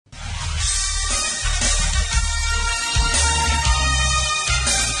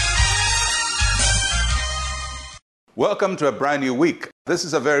Welcome to a brand new week. This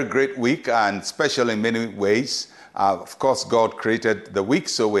is a very great week and special in many ways. Of course, God created the week,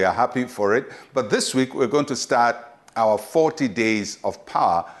 so we are happy for it. But this week, we're going to start our 40 days of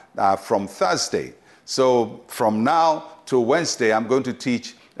power from Thursday. So from now to Wednesday, I'm going to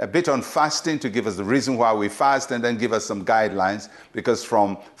teach a bit on fasting to give us the reason why we fast and then give us some guidelines, because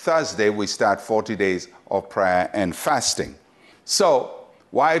from Thursday, we start 40 days of prayer and fasting. So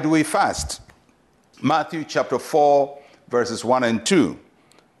why do we fast? Matthew chapter 4, verses 1 and 2.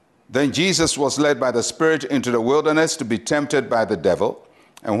 Then Jesus was led by the Spirit into the wilderness to be tempted by the devil.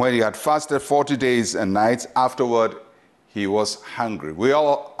 And when he had fasted 40 days and nights, afterward he was hungry. We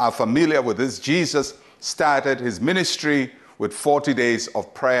all are familiar with this. Jesus started his ministry with 40 days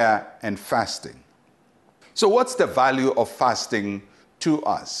of prayer and fasting. So what's the value of fasting to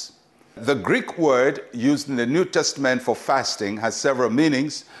us? The Greek word used in the New Testament for fasting has several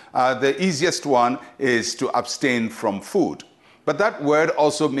meanings. The easiest one is to abstain from food. But that word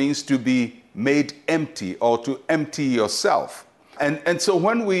also means to be made empty or to empty yourself. And so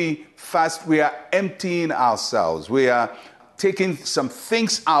when we fast, we are emptying ourselves. We are taking some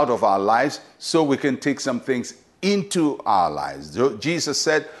things out of our lives so we can take some things into our lives. Jesus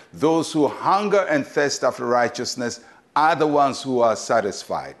said, those who hunger and thirst after righteousness are the ones who are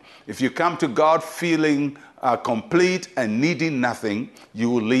satisfied. If you come to God feeling complete and needing nothing, you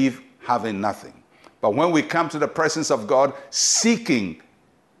will leave having nothing. But when we come to the presence of God seeking,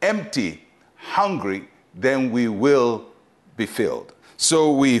 empty, hungry, then we will be filled.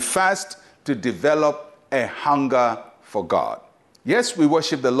 So we fast to develop a hunger for God. Yes, we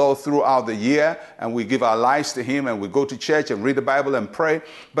worship the Lord throughout the year and we give our lives to Him and we go to church and read the Bible and pray.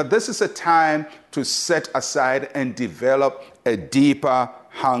 But this is a time to set aside and develop a deeper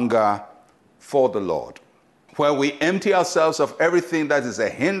hunger for the Lord, where we empty ourselves of everything that is a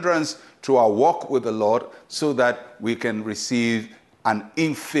hindrance to our walk with the Lord so that we can receive an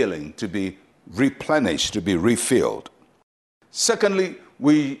infilling, to be replenished, to be refilled. Secondly,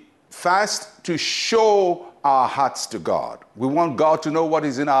 we fast to show our hearts to God. We want God to know what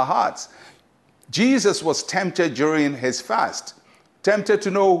is in our hearts. Jesus was tempted during his fast, tempted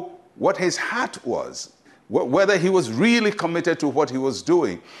to know what his heart was, whether he was really committed to what he was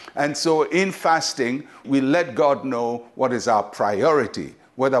doing. And so in fasting, we let God know what is our priority,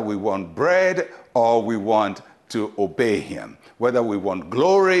 whether we want bread or we want to obey him, whether we want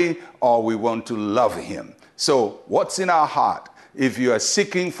glory or we want to love him. So what's in our heart? If you are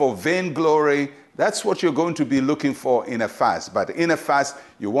seeking for vainglory, that's what you're going to be looking for in a fast. But in a fast,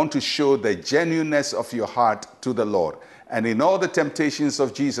 you want to show the genuineness of your heart to the Lord. And in all the temptations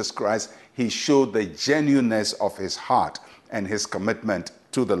of Jesus Christ, he showed the genuineness of his heart and his commitment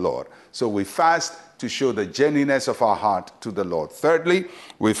to the Lord. So we fast to show the genuineness of our heart to the Lord. Thirdly,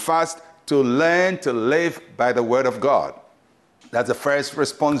 we fast to learn to live by the word of God. That's the first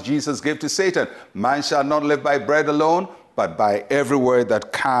response Jesus gave to Satan. Man shall not live by bread alone, but by every word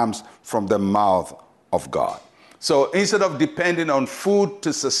that comes from the mouth of God. So instead of depending on food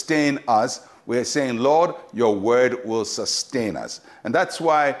to sustain us, we're saying, Lord, your word will sustain us. And that's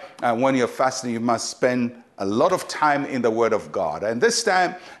why when you're fasting, you must spend a lot of time in the word of God. And this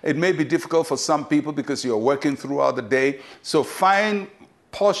time, it may be difficult for some people because you're working throughout the day. So find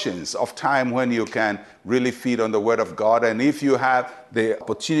portions of time when you can really feed on the word of God. And if you have the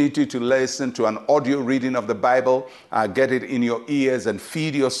opportunity to listen to an audio reading of the Bible, get it in your ears and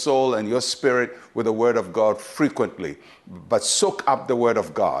feed your soul and your spirit with the word of God frequently. But soak up the word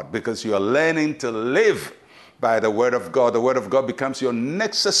of God, because you are learning to live by the word of God. The word of God becomes your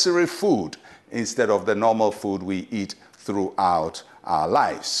necessary food instead of the normal food we eat throughout our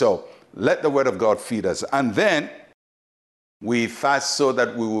lives. So let the word of God feed us. And then we fast so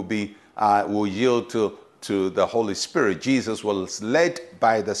that we will yield to the Holy Spirit. Jesus was led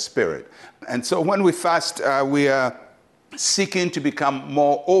by the Spirit. And so when we fast, we are seeking to become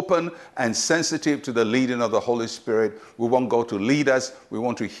more open and sensitive to the leading of the Holy Spirit. We want God to lead us. We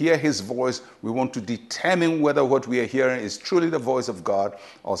want to hear his voice. We want to determine whether what we are hearing is truly the voice of God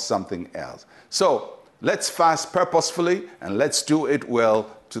or something else. So let's fast purposefully and let's do it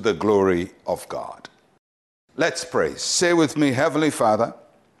well to the glory of God. Let's pray. Say with me, Heavenly Father,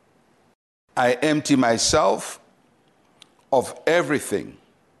 I empty myself of everything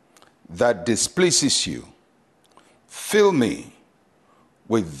that displeases you. Fill me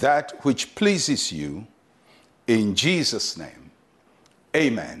with that which pleases you. In Jesus' name,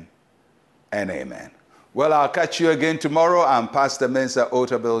 amen and amen. Well, I'll catch you again tomorrow. I'm Pastor Mensa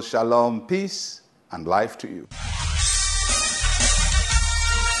Otabil. Shalom, peace, and life to you.